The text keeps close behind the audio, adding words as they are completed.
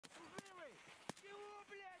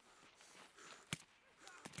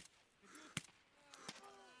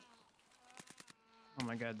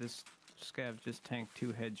my god, this scav just tanked 2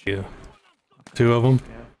 headshots. Yeah. Okay. 2 of them.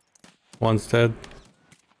 Scav. One's dead.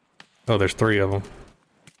 Oh, there's 3 of them.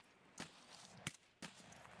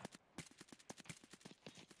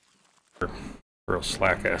 Real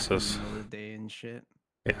slack asses. Middle of the day and shit.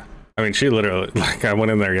 Yeah. I mean, she literally, like, I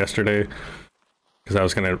went in there yesterday because I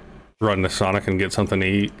was going to run to Sonic and get something to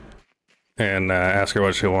eat and ask her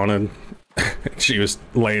what she wanted. She was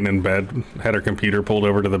laying in bed, had her computer pulled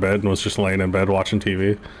over to the bed and was just laying in bed watching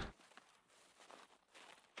TV.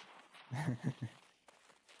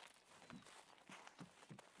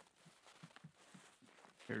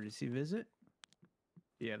 Courtesy visit?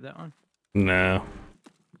 Do you have that one? No.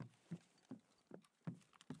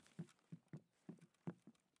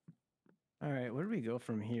 Alright, where do we go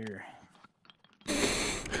from here? We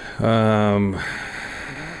Um, don't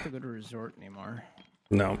have to go to resort anymore.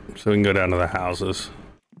 no. So we can go down to the houses.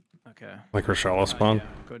 Okay. Like Rochelle spawn. Yeah.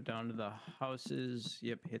 Go down to the houses.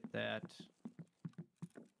 Yep, hit that.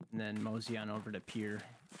 And then mosey on over to pier.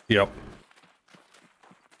 Yep.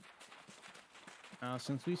 Now,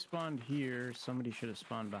 since we spawned here, somebody should have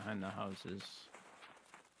spawned behind the houses.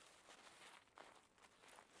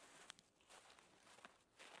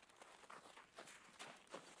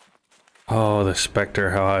 Oh, the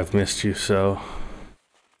Spectre, how I've missed you so.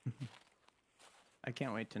 I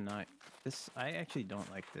can't wait tonight. I actually don't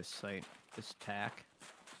like this site. This tack.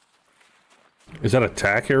 Is that a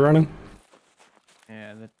tack you're running?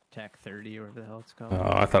 Yeah, the tack 30 or whatever the hell it's called.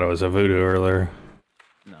 Oh, I thought it was a voodoo earlier.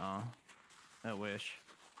 No. I wish.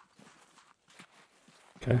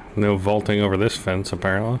 Okay, no vaulting over this fence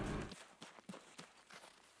apparently.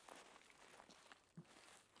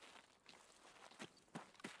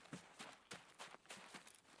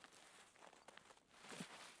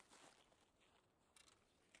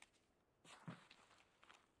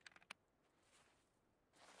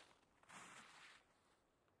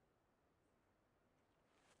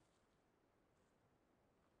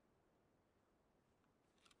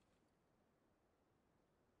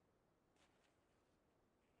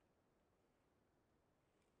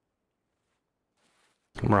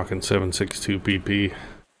 I'm rocking 762 PP.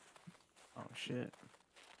 Oh, shit.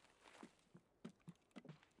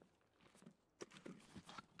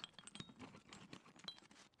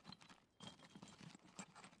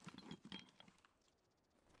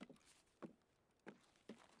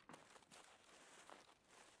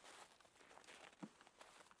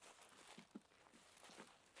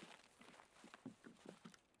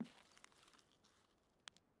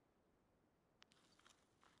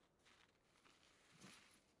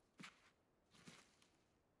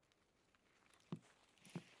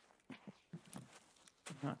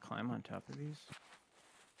 Not climb on top of these.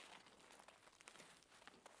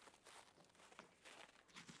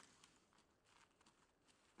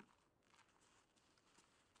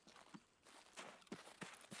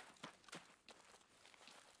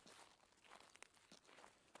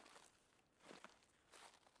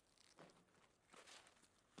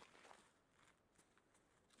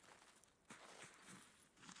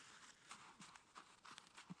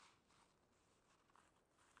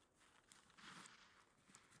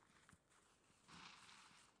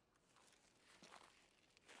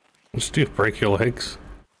 Just do break your legs.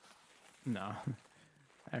 No.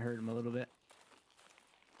 I heard him a little bit.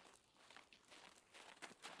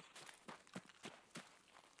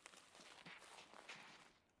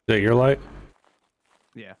 Is that your light?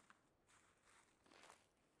 Yeah.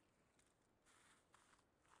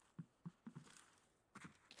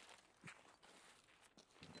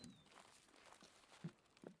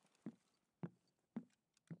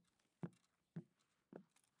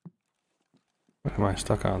 What am I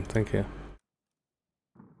stuck on? Thank you.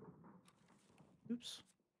 Oops.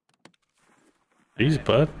 Jeez, Alright.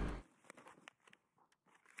 bud.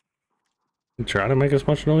 You try to make as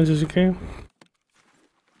much noise as you can.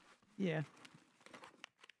 Yeah.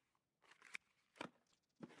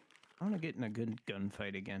 I want to get in a good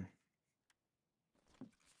gunfight again.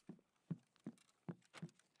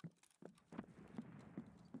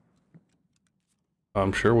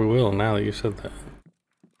 I'm sure we will now that you said that.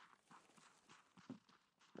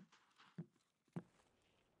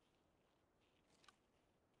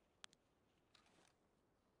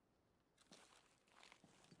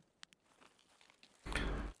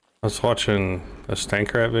 I was watching a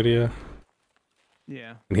Stank Rat video.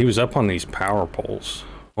 Yeah. And he was up on these power poles.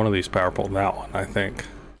 One of these power poles, that one, I think.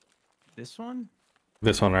 This one?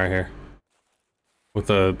 This one right here. With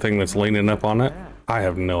the thing that's leaning up on it. I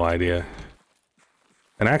have no idea.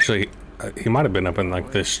 And actually, he might have been up in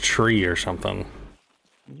like this tree or something.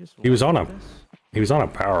 He was on a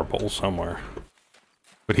power pole somewhere.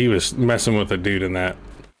 But he was messing with a dude in that,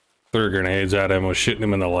 threw grenades at him, was shooting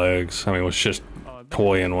him in the legs. I mean, was just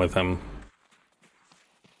toying with him.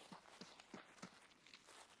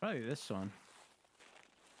 Probably this one.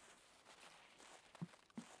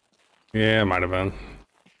 Yeah, it might have been.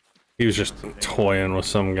 He was just toying with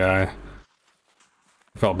some guy.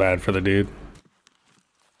 Felt bad for the dude.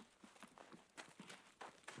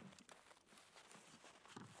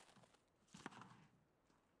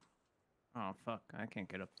 Oh, fuck. I can't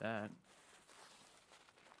get up that.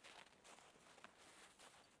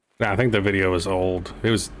 Yeah, I think the video was old. It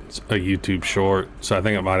was a YouTube short, so I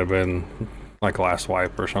think it might have been like last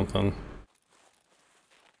wipe or something.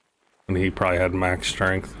 And he probably had max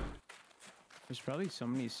strength. There's probably so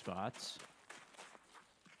many spots.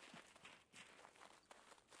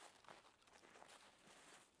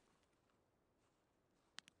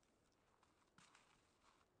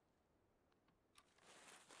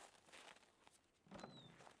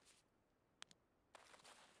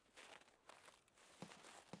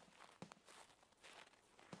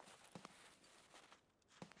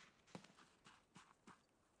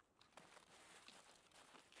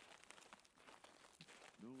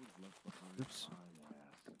 Oops.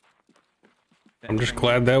 I'm just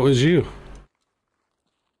glad that was you.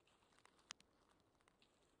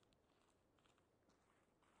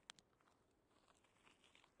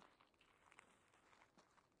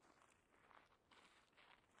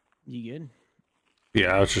 You good?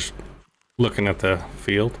 Yeah, I was just looking at the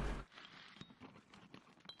field.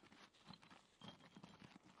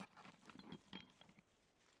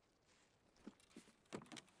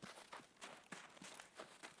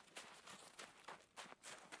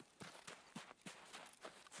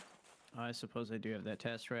 I suppose I do have that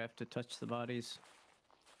test raft to touch the bodies.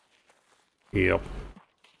 Yep.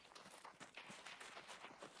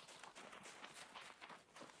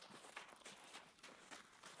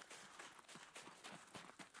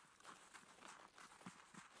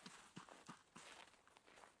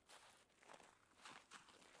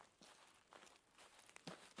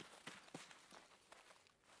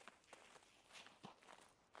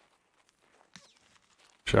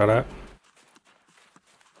 Shot at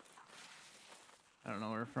I don't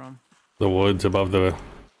know where from. the woods above the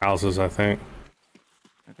houses, I think.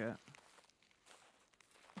 Okay.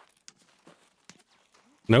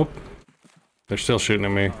 Nope. They're still shooting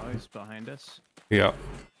at me. Oh, he's behind us. Yep.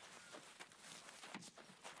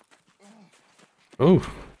 Oh.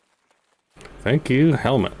 Thank you,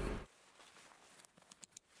 helmet.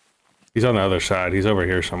 He's on the other side. He's over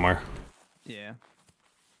here somewhere. Yeah.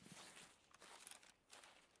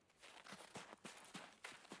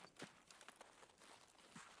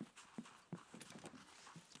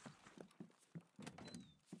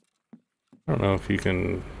 I don't know if you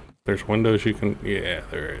can... There's windows you can... Yeah,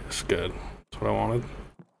 there is. Good. That's what I wanted.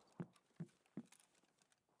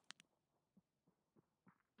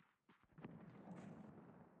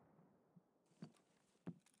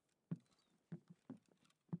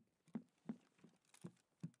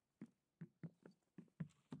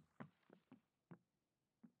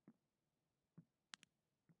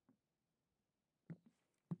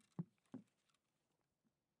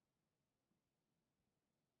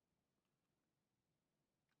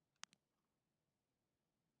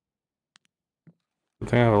 I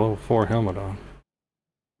think I have a level 4 helmet on.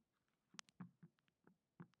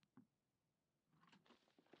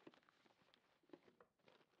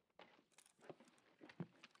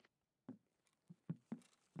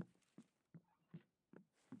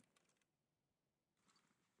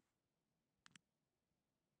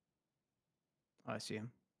 Oh, I see him.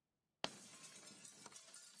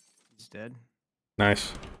 He's dead.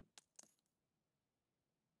 Nice.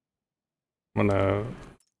 I'm gonna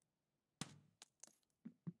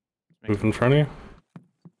move in front of you.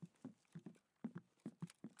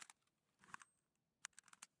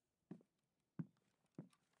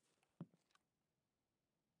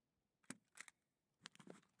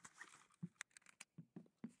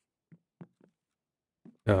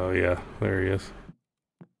 Oh yeah, there he is.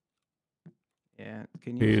 Yeah,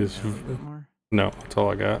 can you He's... zoom out a bit more? No, that's all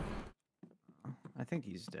I got. I think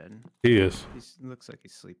he's dead. He is. He looks like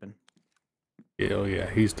he's sleeping. Yeah, oh yeah,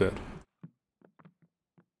 he's dead.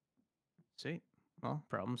 See? Well,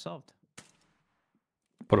 problem solved.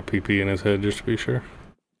 Put a PP in his head just to be sure.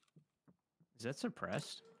 Is that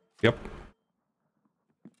suppressed? Yep.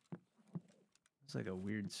 It's like a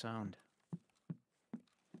weird sound.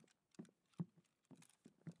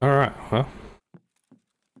 Alright, well.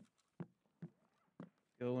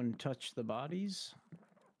 Go and touch the bodies.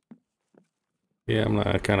 Yeah, I'm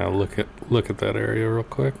gonna kinda look at that area real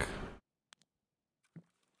quick.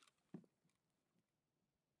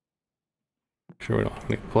 Sure we don't have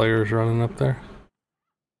any players running up there.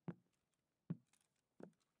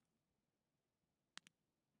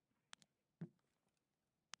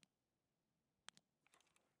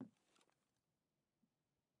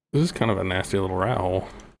 This is kind of a nasty little rat hole.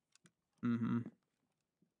 Mm-hmm.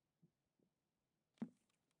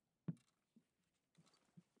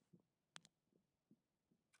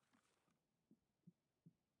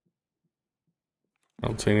 I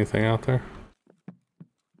don't see anything out there.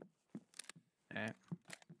 Alright.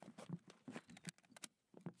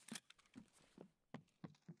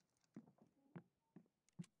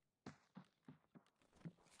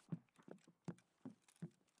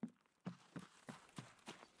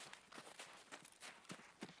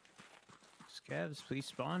 Scavs, please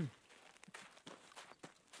spawn.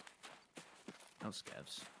 No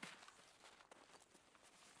scavs.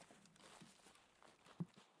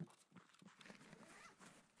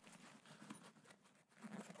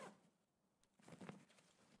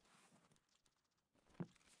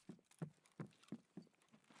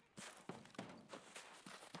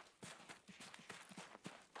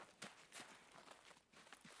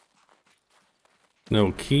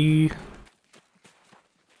 No key.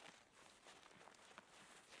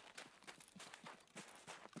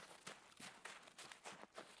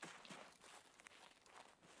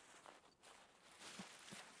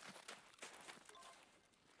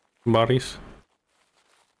 Bodies.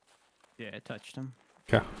 Yeah, I touched him.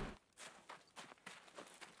 Okay.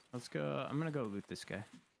 Let's go. I'm gonna go loot this guy.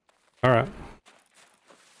 All right.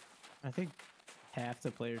 I think half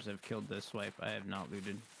the players I've killed this wipe I have not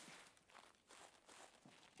looted.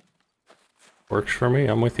 Works for me.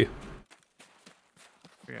 I'm with you.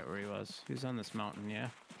 Forgot where he was. He was on this mountain, yeah.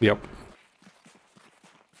 Yep.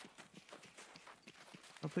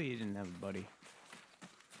 Hopefully he didn't have a buddy.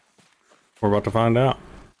 We're about to find out.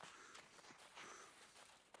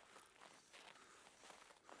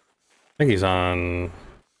 I think he's on...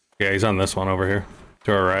 Yeah, he's on this one over here.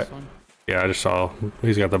 To our right. Yeah, I just saw.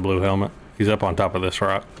 He's got the blue helmet. He's up on top of this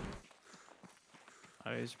rock.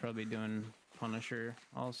 Oh, he's probably doing Punisher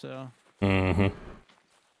also. Mm-hmm.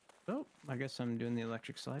 Oh, I guess I'm doing the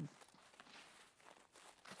electric slide.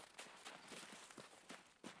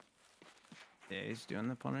 Yeah, he's doing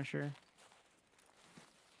the Punisher.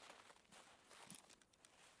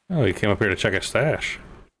 Oh, he came up here to check his stash.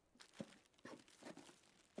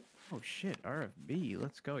 Oh shit, RFB,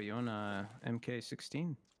 let's go. You want a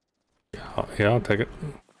MK16? Yeah, I'll take it.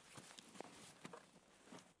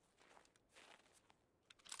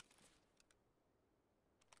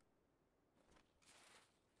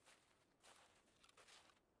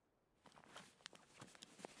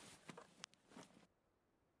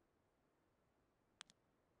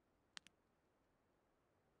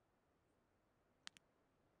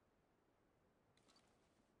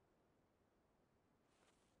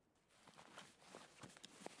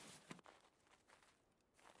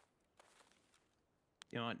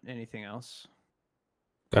 You want anything else?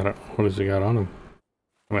 I don't. What does he got on him?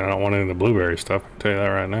 I mean, I don't want any of the blueberry stuff. I can tell you that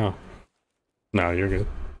right now. No, you're good.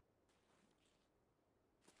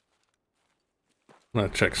 I'm gonna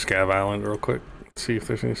check Scav Island real quick. See if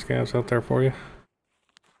there's any scavs out there for you.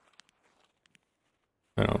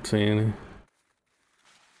 I don't see any.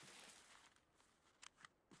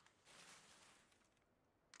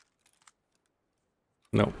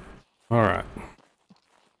 Nope. All right.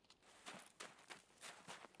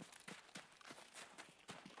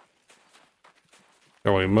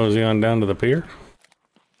 Are we mosey on down to the pier?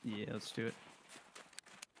 Yeah, let's do it.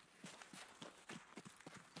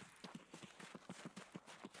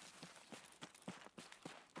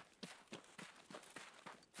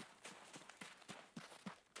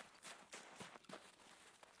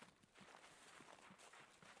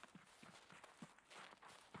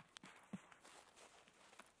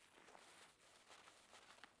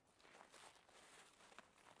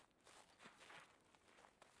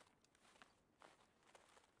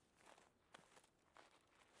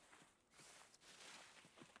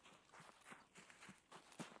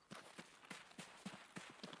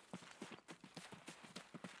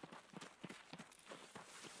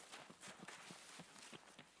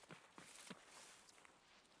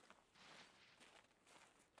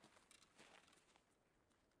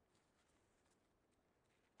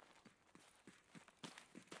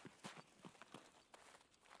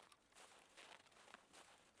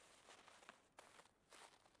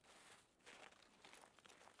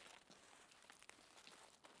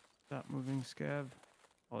 Stop moving, scav.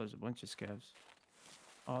 Oh, there's a bunch of scavs.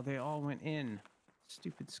 Oh, they all went in.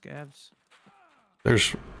 Stupid scavs.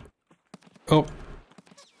 There's... Oh.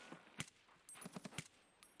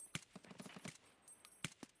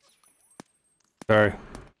 Sorry.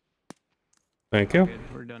 Thank you.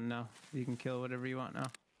 Good. We're done now. You can kill whatever you want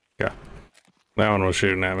now. Yeah. That one was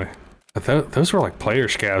shooting at me. Those were like player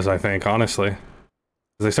scavs, I think, honestly.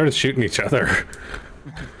 They started shooting each other.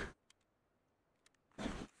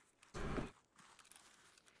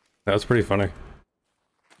 That was pretty funny.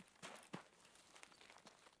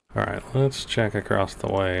 Alright, let's check across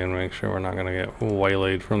the way and make sure we're not gonna get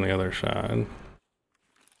waylaid from the other side.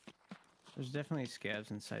 There's definitely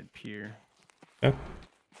scavs inside pier. Yeah.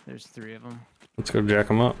 There's 3 of them. Let's go jack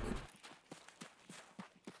them up.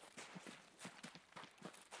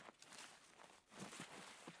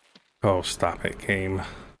 Oh, stop it, game.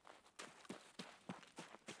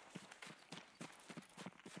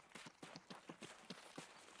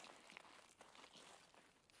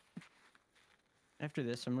 After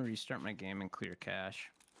this, I'm gonna restart my game and clear cache.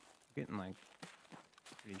 I'm getting like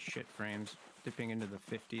pretty shit frames, dipping into the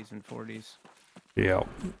 50s and 40s. Yep.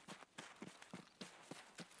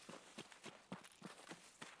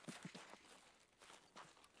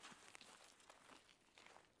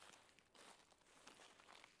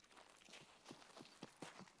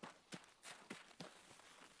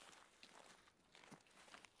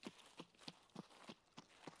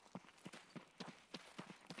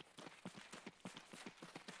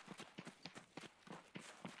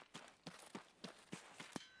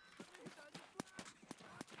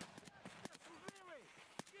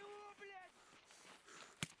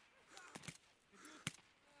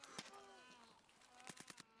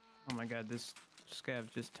 Oh my god, this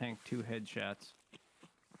scav just tanked 2 headshots.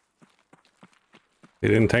 He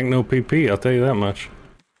didn't tank no PP, I'll tell you that much.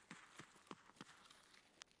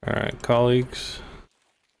 Alright, colleagues.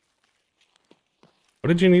 What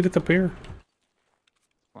did you need at the pier?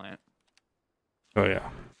 Plant. Oh yeah.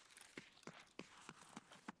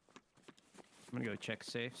 I'm gonna go check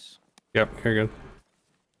safes. Yep, you're good.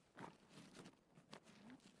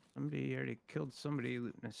 Somebody already killed somebody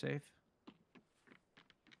looting a safe.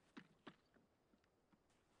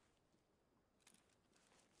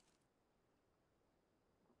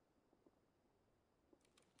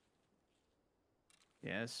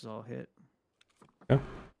 Yeah, this is all hit. Yeah.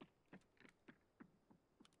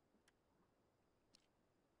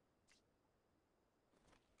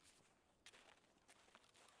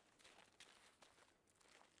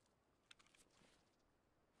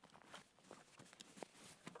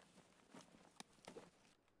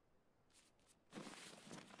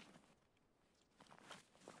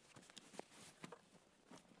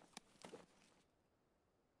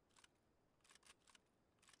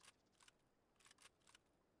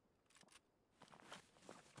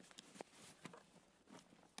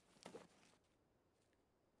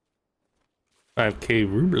 5K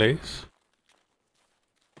rubles.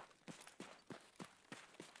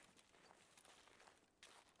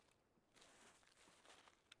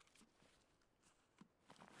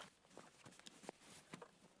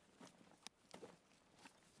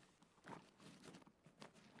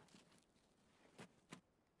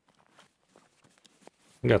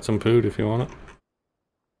 Got some food if you want it.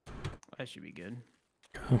 That should be good.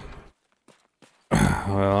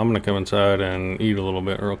 Well, I'm gonna come inside and eat a little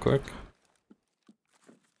bit real quick.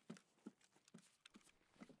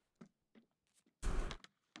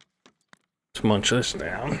 Let's munch this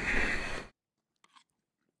down.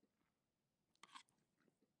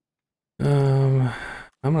 I'm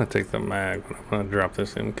gonna take the mag, but I'm gonna drop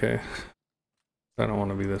this MK. I don't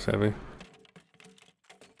want to be this heavy.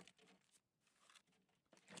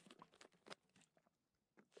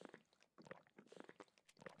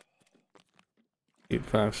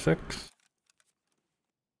 856.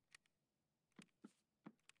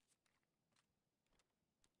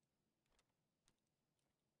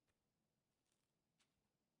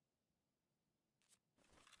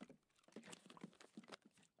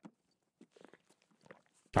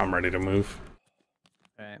 I'm ready to move.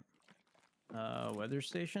 Alright. Weather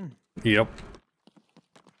station? Yep.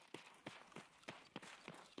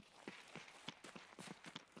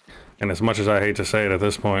 And as much as I hate to say it at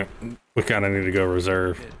this point, we kind of need to go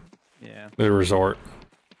reserve. Yeah. The resort.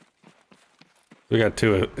 We got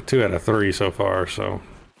two out of 3 so far, so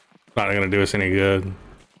not gonna do us any good.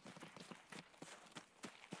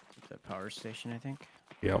 The power station, I think.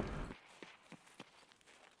 Yep.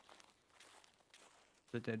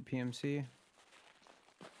 The dead PMC.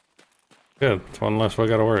 Good. It's one less we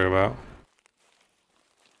gotta worry about.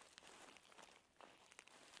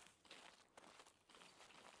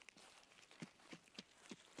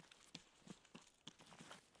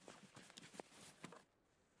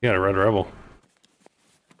 Yeah, Red Rebel.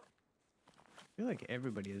 I feel like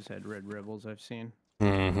everybody has had red rebels I've seen.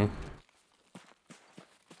 Mm-hmm.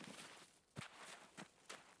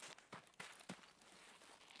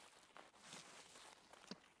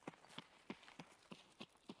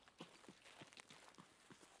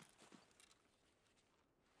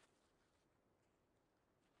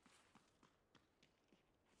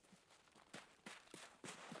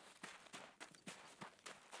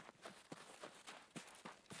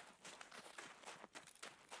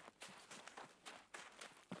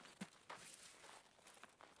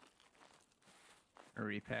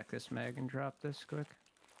 repack this mag and drop this quick.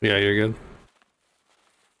 Yeah, you're good.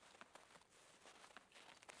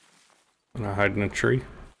 And I hide in a tree.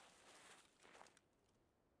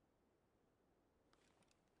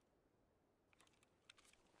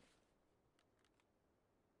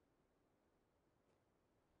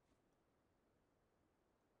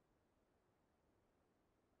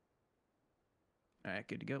 All right,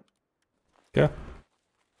 good to go. Yeah.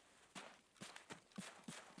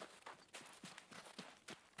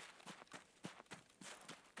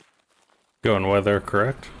 Going weather,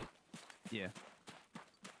 correct? Yeah.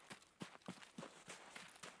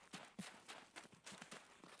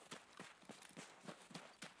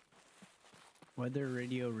 Weather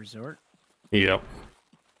radio resort. Yep.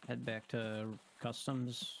 Head back to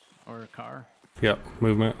customs or car. Yep.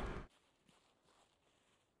 Movement.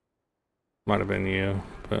 Might have been you,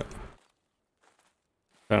 but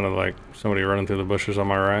sounded like somebody running through the bushes on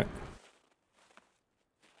my right.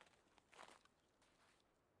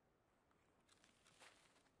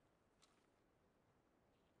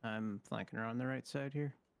 I'm flanking around the right side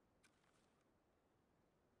here.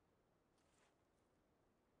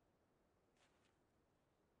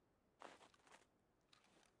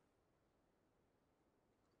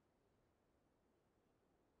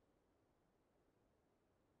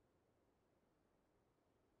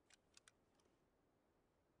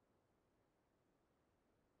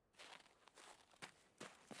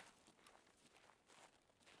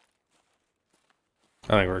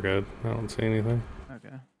 I think we're good. I don't see anything. Okay.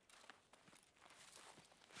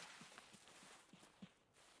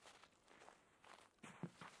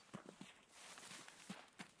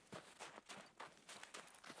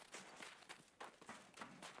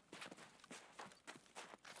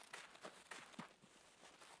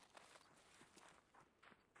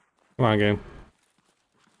 Come on, game.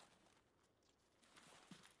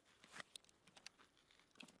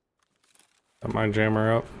 Got my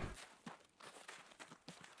jammer up.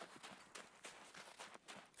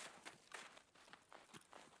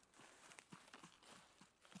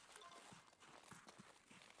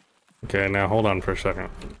 Okay, now hold on for a second.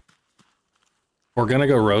 We're gonna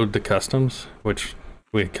go road to customs, which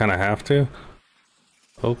we kind of have to.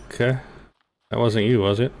 Okay. That wasn't you,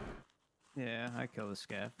 was it? Yeah, I killed the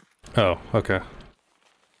scav. Oh, okay.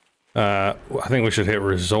 I think we should hit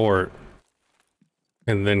resort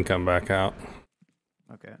and then come back out.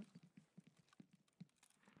 Okay.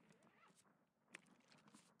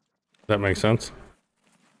 That makes sense?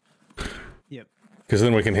 Yep. Because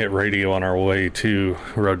then we can hit radio on our way to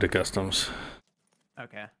road to customs.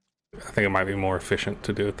 Okay. I think it might be more efficient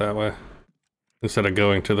to do it that way. Instead of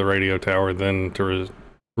going to the radio tower, then to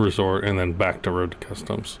resort, and then back to road to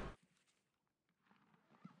customs.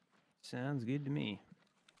 Sounds good to me.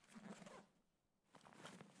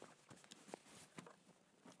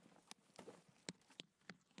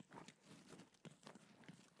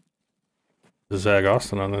 Zag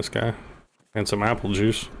Austin on this guy. And some apple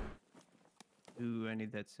juice. Ooh, I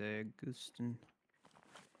need that Sagustin.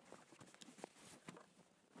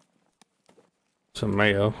 Some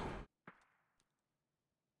mayo.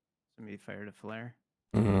 Somebody fired a flare.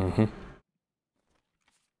 Mm-hmm.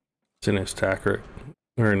 It's in his tack rig.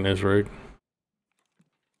 Or in his rig.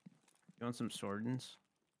 You want some swordins?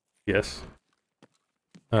 Yes.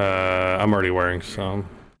 I'm already wearing some.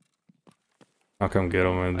 I'll come get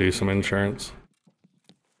them and do some insurance.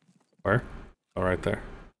 Where? Oh, right there.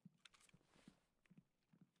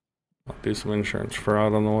 I'll do some insurance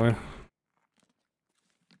fraud on the way.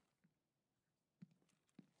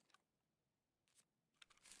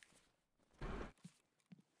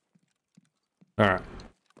 Alright.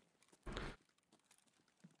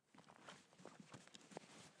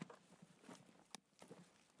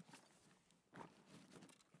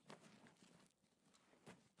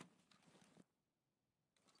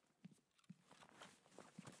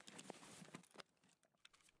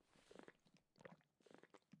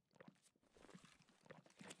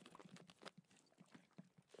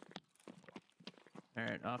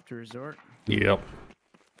 Alright, off to resort. Yep.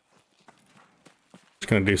 Just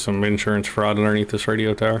gonna do some insurance fraud underneath this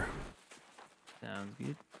radio tower. Sounds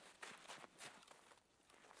good.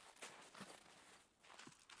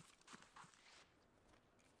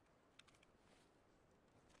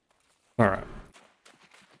 Alright.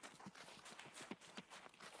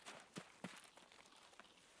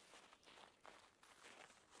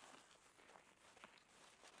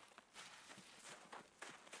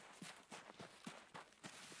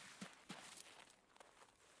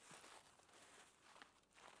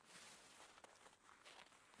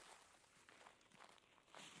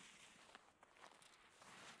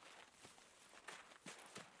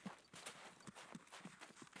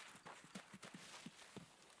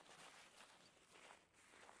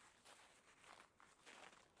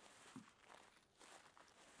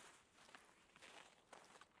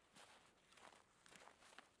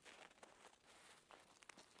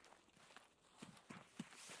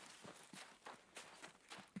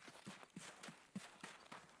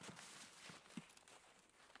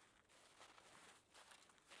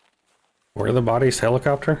 Where are the bodies?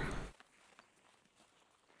 Helicopter?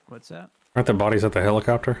 What's that? Aren't the bodies at the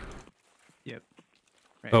helicopter? Yep.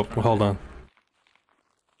 Right Oh, in front of hold it. on.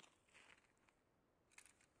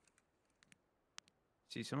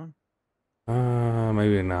 See someone?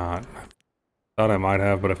 Maybe not. Thought I might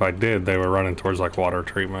have, but if I did, they were running towards like water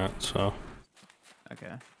treatment, so.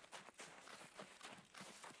 Okay.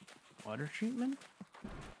 Water treatment?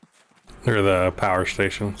 Or the power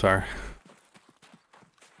station, sorry.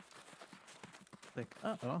 Like,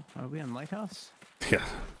 uh-oh, are we on Lighthouse? Yeah.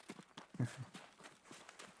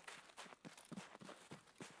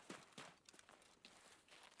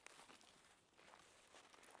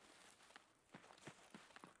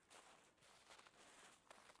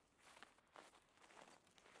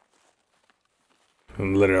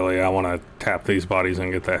 And literally, I want to tap these bodies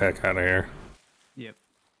and get the heck out of here. Yep.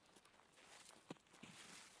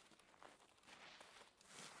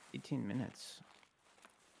 18 minutes.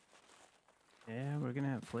 Yeah, we're gonna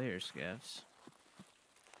have player scavs.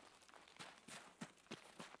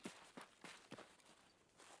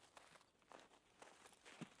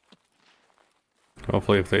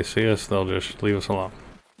 Hopefully, if they see us, they'll just leave us alone.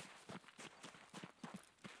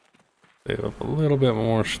 Save up a little bit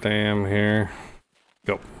more stam here.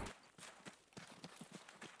 Go.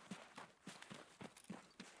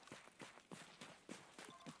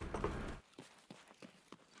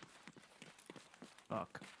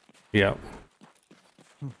 Fuck. Yep.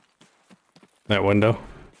 That window?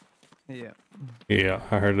 Yeah. Yeah,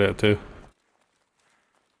 I heard that too.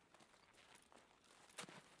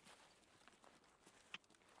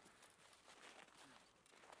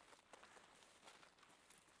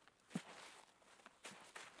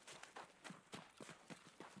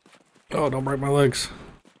 Oh, don't break my legs.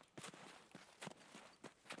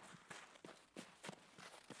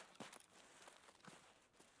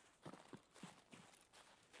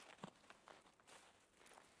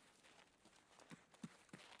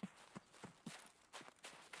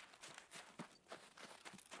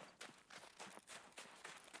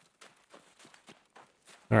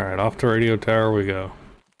 Alright, off to radio tower we go.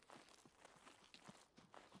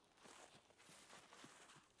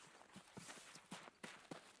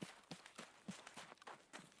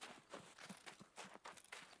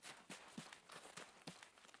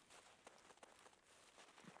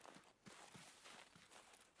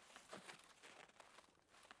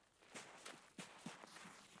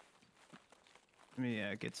 Let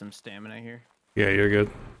me get some stamina here. Yeah, you're good.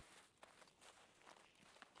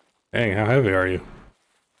 Dang, how heavy are you?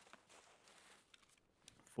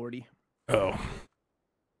 40. Oh.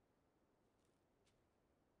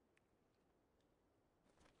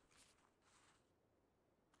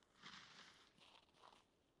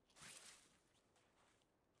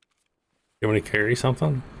 You want me to carry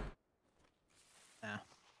something? Nah.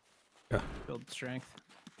 Yeah. Build strength.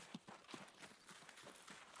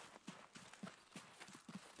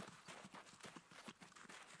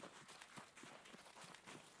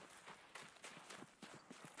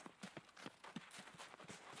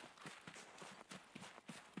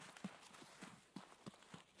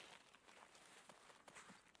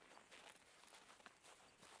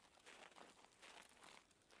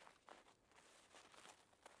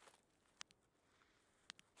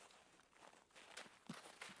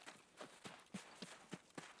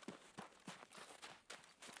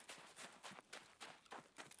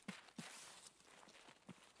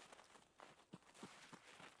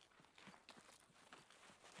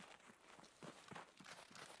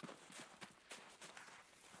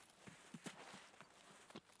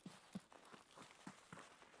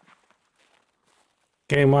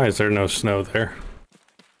 Game, why is there no snow there?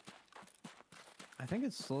 I think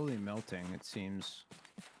it's slowly melting, it seems.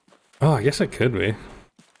 Oh, I guess it could be.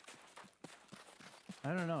 I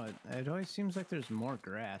don't know. It always seems like there's more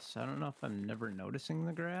grass. I don't know if I'm never noticing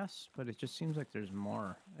the grass, but it just seems like there's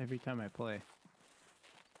more every time I play.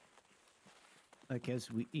 Like as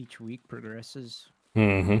each week progresses.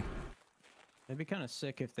 Mm-hmm. It'd be kind of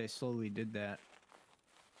sick if they slowly did that.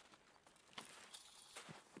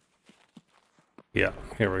 Yeah,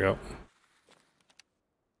 here we go.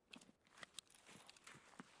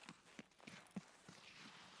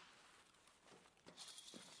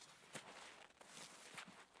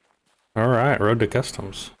 All right, road to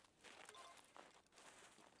customs.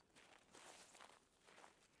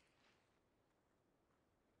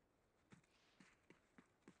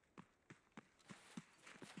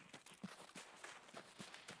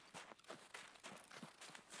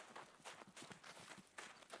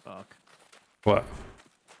 Fuck. What?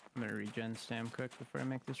 I'm gonna regen stam quick before I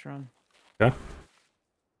make this run. Yeah.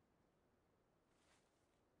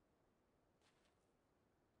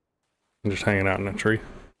 I'm just hanging out in a tree.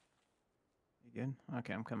 You good?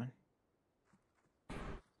 Okay, I'm coming.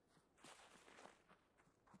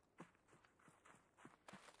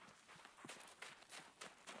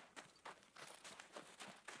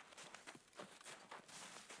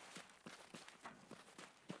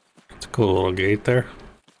 It's a cool little gate there.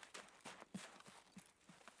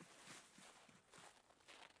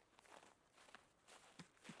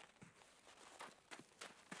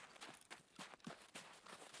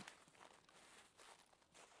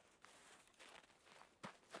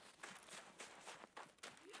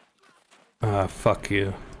 Fuck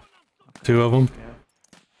you. Two of them? Yeah.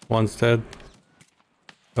 One's dead.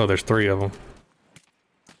 Oh, there's three of them.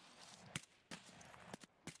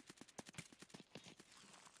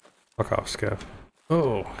 Fuck off, Scav.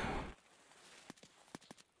 Oh.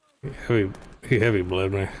 He heavy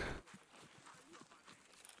bled me.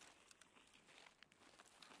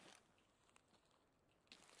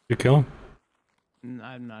 You kill him?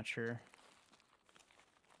 I'm not sure.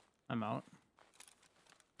 I'm out.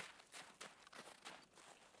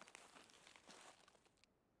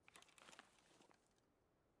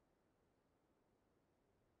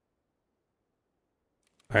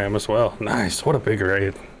 I am as well. Nice. What a big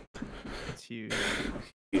raid. It's huge.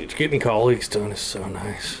 Getting colleagues done is so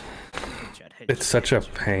nice. It's such a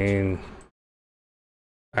pain.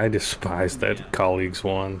 I despise that colleagues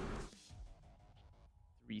won.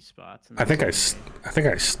 3 spots. I think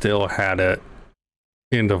I still had it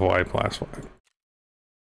end of wipe last wipe.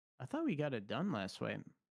 I thought we got it done last wipe.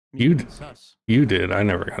 You Sus. You did. I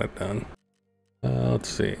never got it done. Let's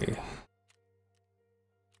see.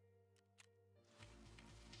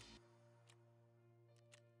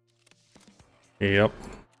 Yep.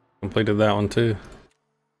 Completed that one too.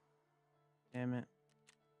 Damn it.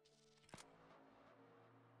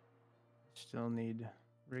 Still need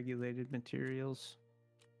regulated materials.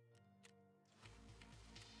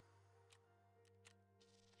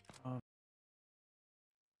 Oh.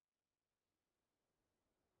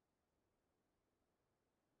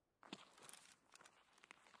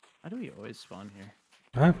 How do we always spawn here?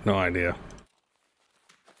 I have no idea.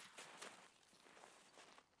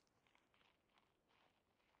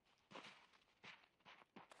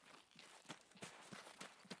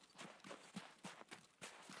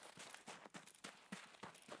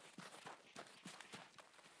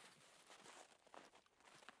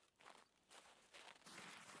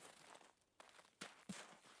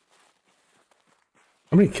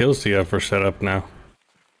 How many kills do you have for setup now?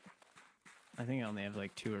 I think I only have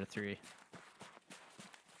like 2 or 3.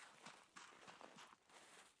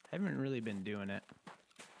 Haven't really been doing it.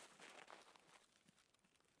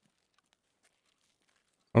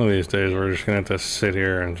 One of these days we're just gonna have to sit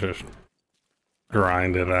here and just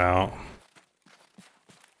grind it out.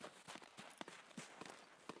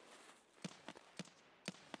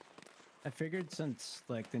 I figured since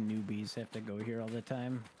like the newbies have to go here all the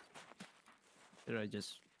time, that I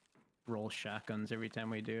just roll shotguns every time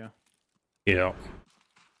we do. Yeah.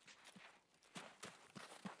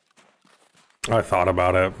 I thought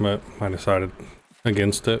about it, but I decided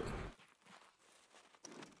against it.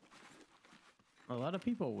 A lot of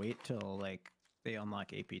people wait till like they unlock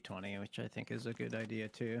AP20, which I think is a good idea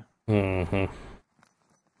too. Mm-hmm.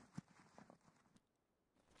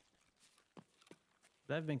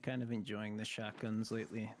 But I've been kind of enjoying the shotguns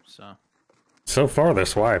lately, so. So far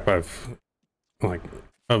this wipe, I've, like,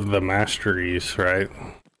 of the masteries, right?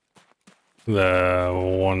 The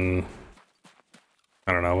one,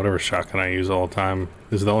 I don't know, whatever shotgun I use all the time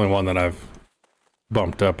is the only one that I've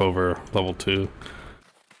bumped up over level 2.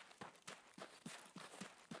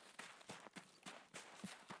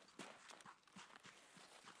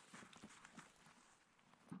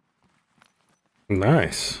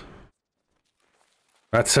 Nice.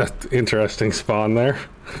 That's an interesting spawn there.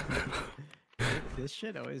 This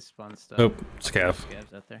shit always spawns stuff. Oh, Scav.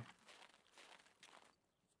 Scavs out there.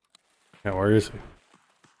 Yeah, where is he?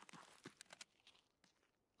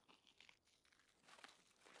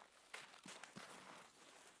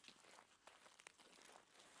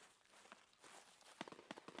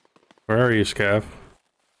 Where are you, Scav?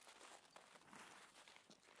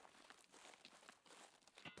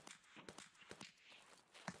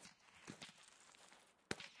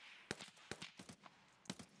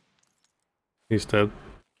 He's dead.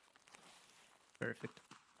 Perfect.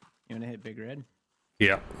 You wanna hit Big Red?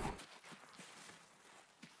 Yeah.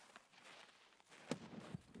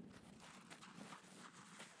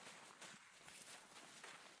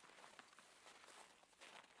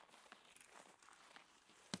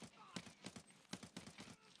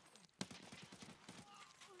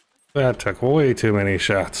 That took way too many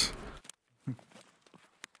shots.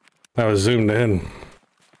 I was zoomed in.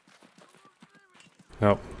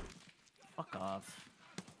 Oh. Fuck off.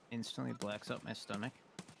 Instantly blacks out my stomach.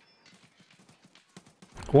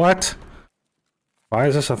 What? Why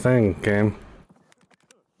is this a thing, game?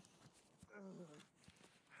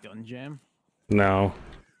 Gun jam? No.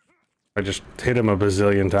 I just hit him a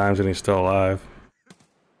bazillion times and he's still alive.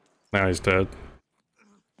 Now he's dead.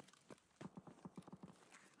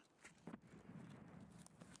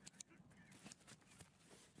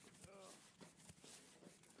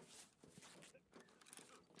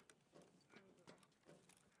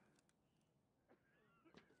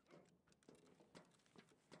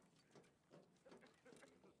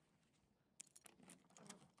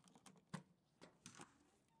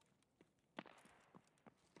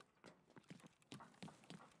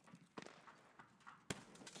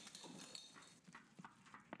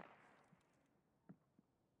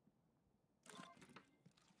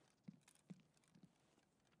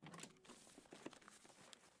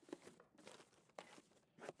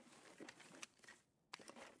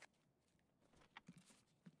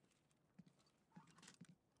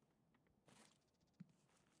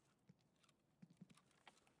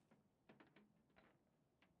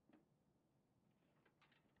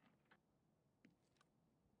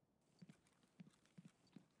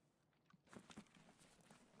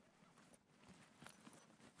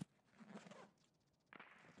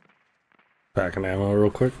 Packing ammo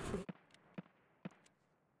real quick.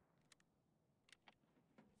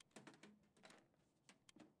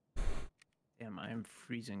 Damn, I am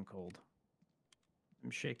freezing cold.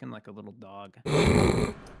 I'm shaking like a little dog.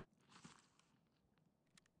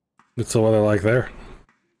 What's the weather like there?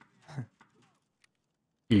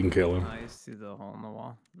 You can kill him. I see the hole in the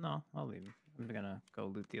wall. No, I'll leave him. I'm gonna go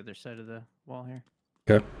loot the other side of the wall here.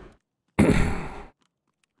 Okay.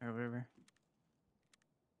 Or whatever.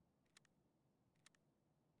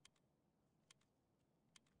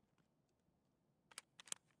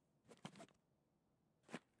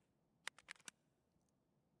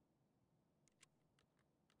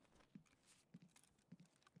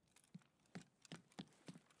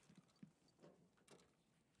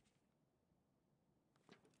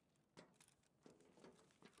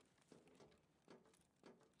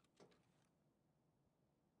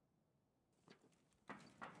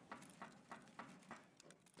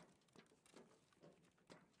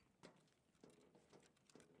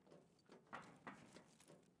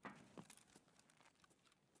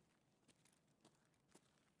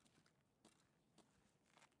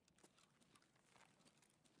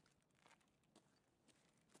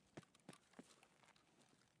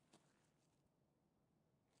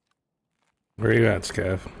 Where you at,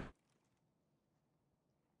 Scav?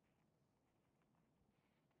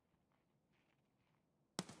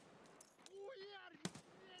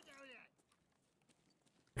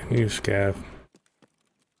 You, Scav.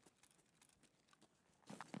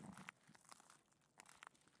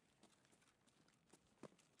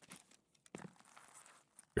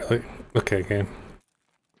 Really? Okay, game.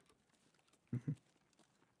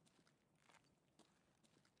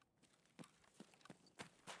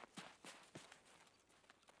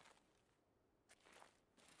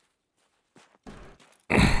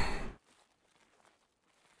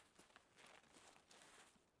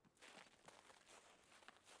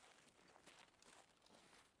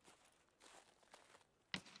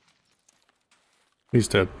 He's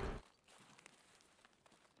dead.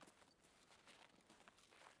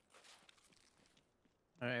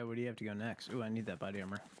 Alright, where do you have to go next? Ooh, I need that body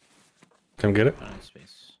armor. Come get it. Not in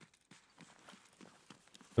space.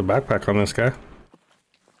 The backpack on this guy.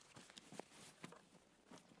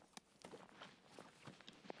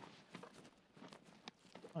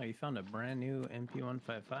 Oh, you found a brand new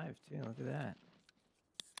MP155 too. Look at that.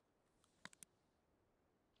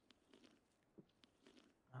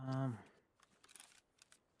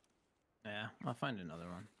 Yeah, I'll find another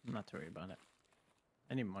one. I'm not too worried about it.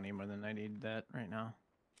 I need money more than I need that right now.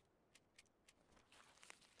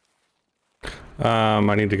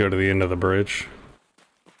 I need to go to the end of the bridge.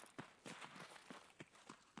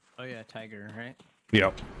 Oh yeah, Tiger, right?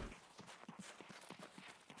 Yep.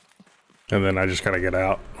 And then I just gotta get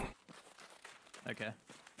out. Okay.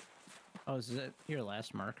 Oh, is that your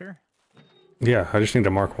last marker? Yeah, I just need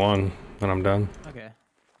to mark one, and I'm done. Okay.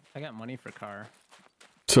 I got money for car.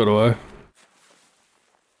 So do I.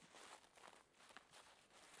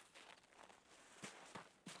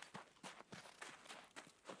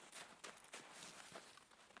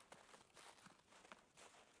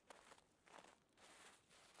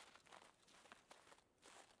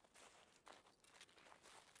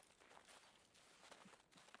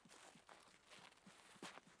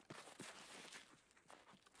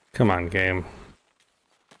 Come on, game.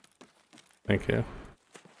 Thank you.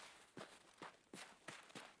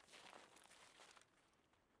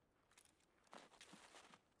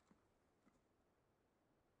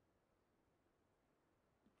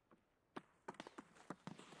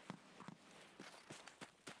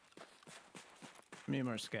 How many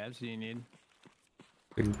more scabs do you need?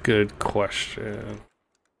 Good question.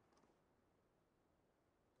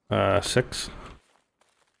 6.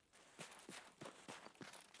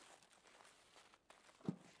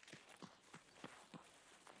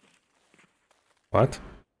 What?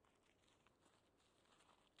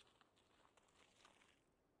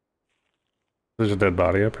 There's a dead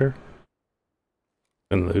body up here.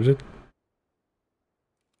 Been looted?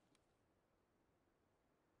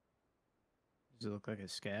 Does it look like a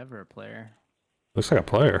scav or a player? Looks like a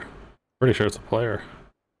player. Pretty sure it's a player.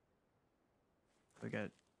 We got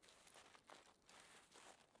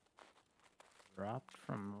dropped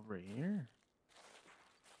from over here.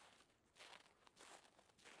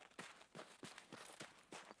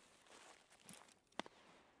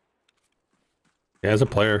 Yeah, it's a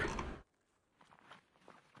player.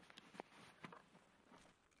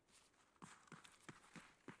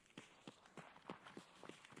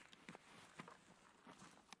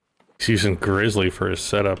 He's using Grizzly for his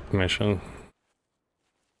setup mission.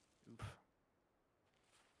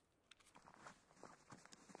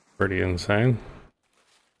 Pretty insane.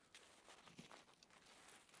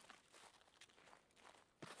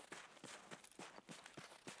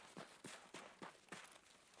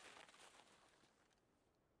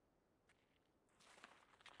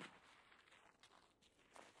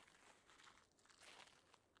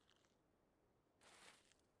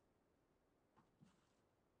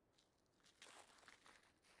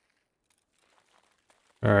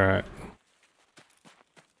 All right.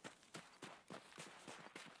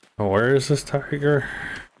 Oh, where is this tiger?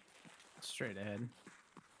 Straight ahead.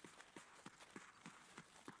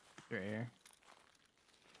 Right here.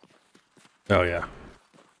 Oh, yeah.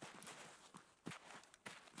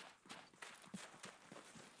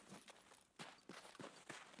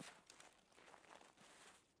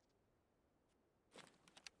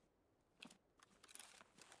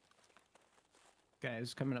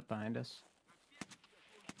 Guys coming up behind us.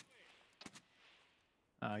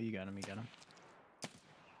 Oh, you got him, you got him.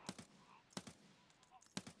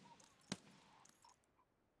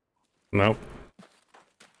 Nope.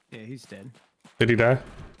 Yeah, he's dead. Did he die?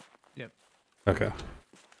 Yep. Okay.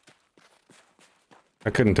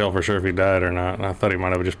 I couldn't tell for sure if he died or not. I thought he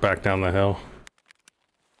might have just backed down the hill.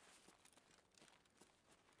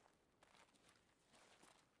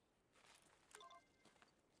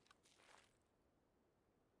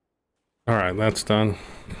 Alright, that's done.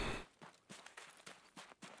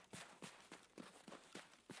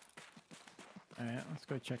 Alright, let's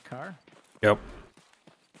go check car. Yep.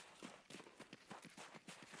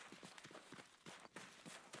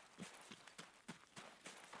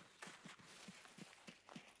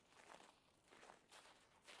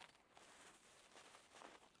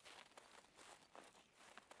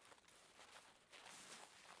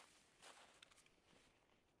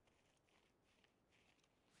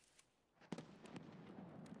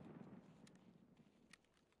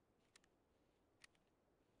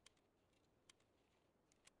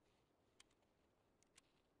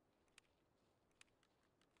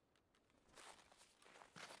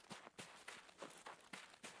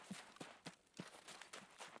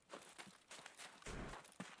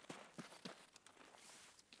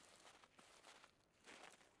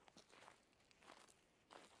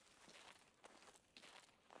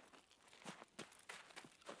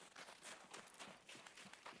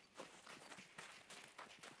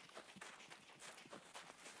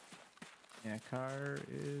 Yeah, car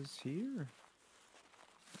is here.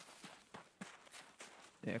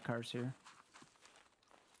 Yeah, car's here.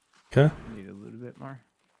 Okay. Need a little bit more.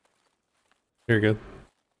 You're good.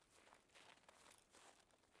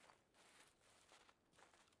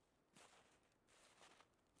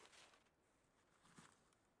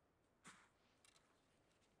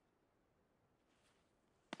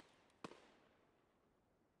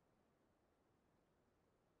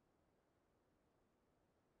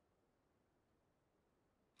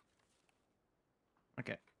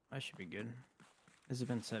 Okay, that should be good. This has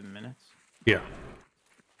been 7 minutes. Yeah.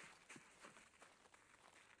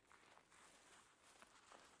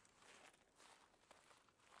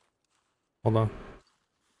 Hold on.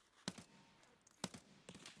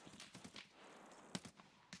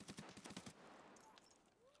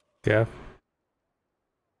 Yeah.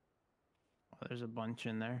 Oh, there's a bunch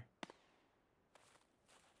in there.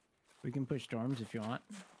 We can push storms if you want.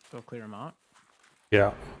 Go clear them out.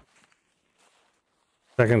 Yeah.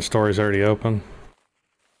 Second story's already open.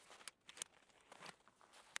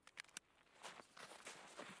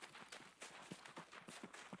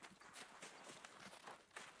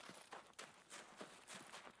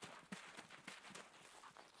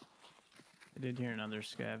 I did hear another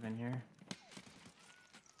scav in here.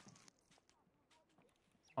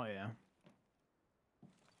 Oh yeah.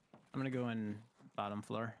 I'm gonna go in bottom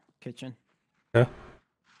floor, kitchen. Yeah.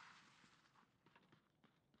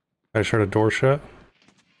 I just heard a door shut.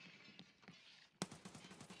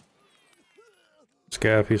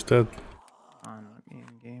 Scav, he's dead. On let me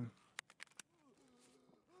in game.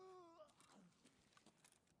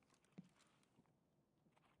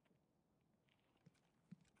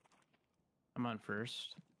 I'm on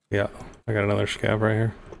first. Yeah, I got another scav right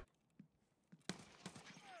here.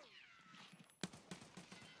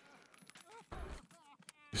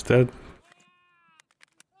 He's dead.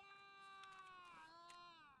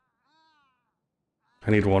 I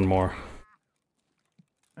need one more.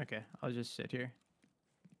 Okay, I'll just sit here.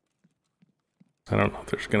 I don't know if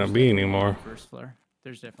there's gonna be any more. First floor.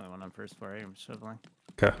 There's definitely one on first floor. I'm swiveling.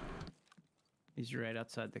 Okay. He's right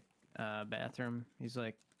outside the bathroom. He's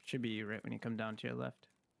like, should be right when you come down to your left.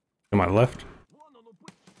 To my left?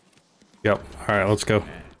 Yep. Alright, let's go. Okay.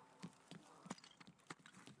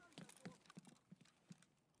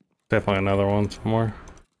 Definitely another one somewhere.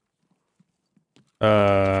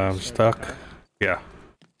 I'm stuck. Yeah.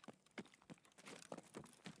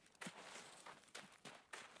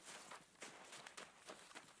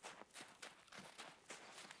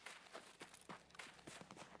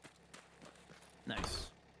 Nice.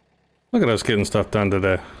 Look at us getting stuff done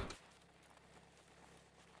today.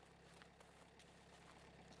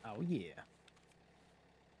 Oh yeah.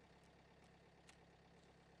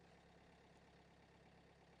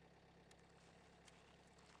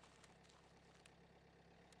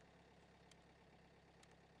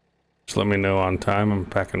 Just let me know on time. I'm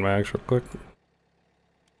packing mags real quick.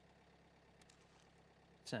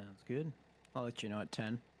 Sounds good. I'll let you know at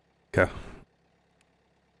 10. Okay.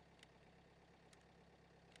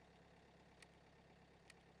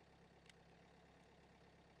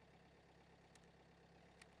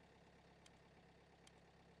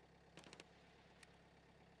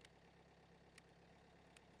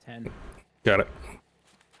 Got it.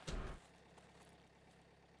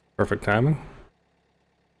 Perfect timing.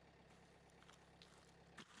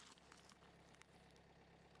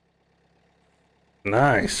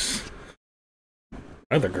 Nice.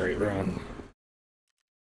 Another great run.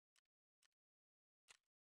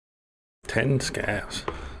 10 scavs.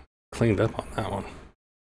 Cleaned up on that one.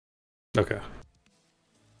 Okay.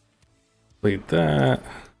 Lead that.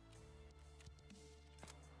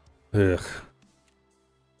 Ugh.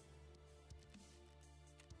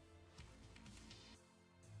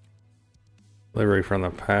 Delivery from the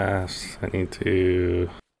past. I need to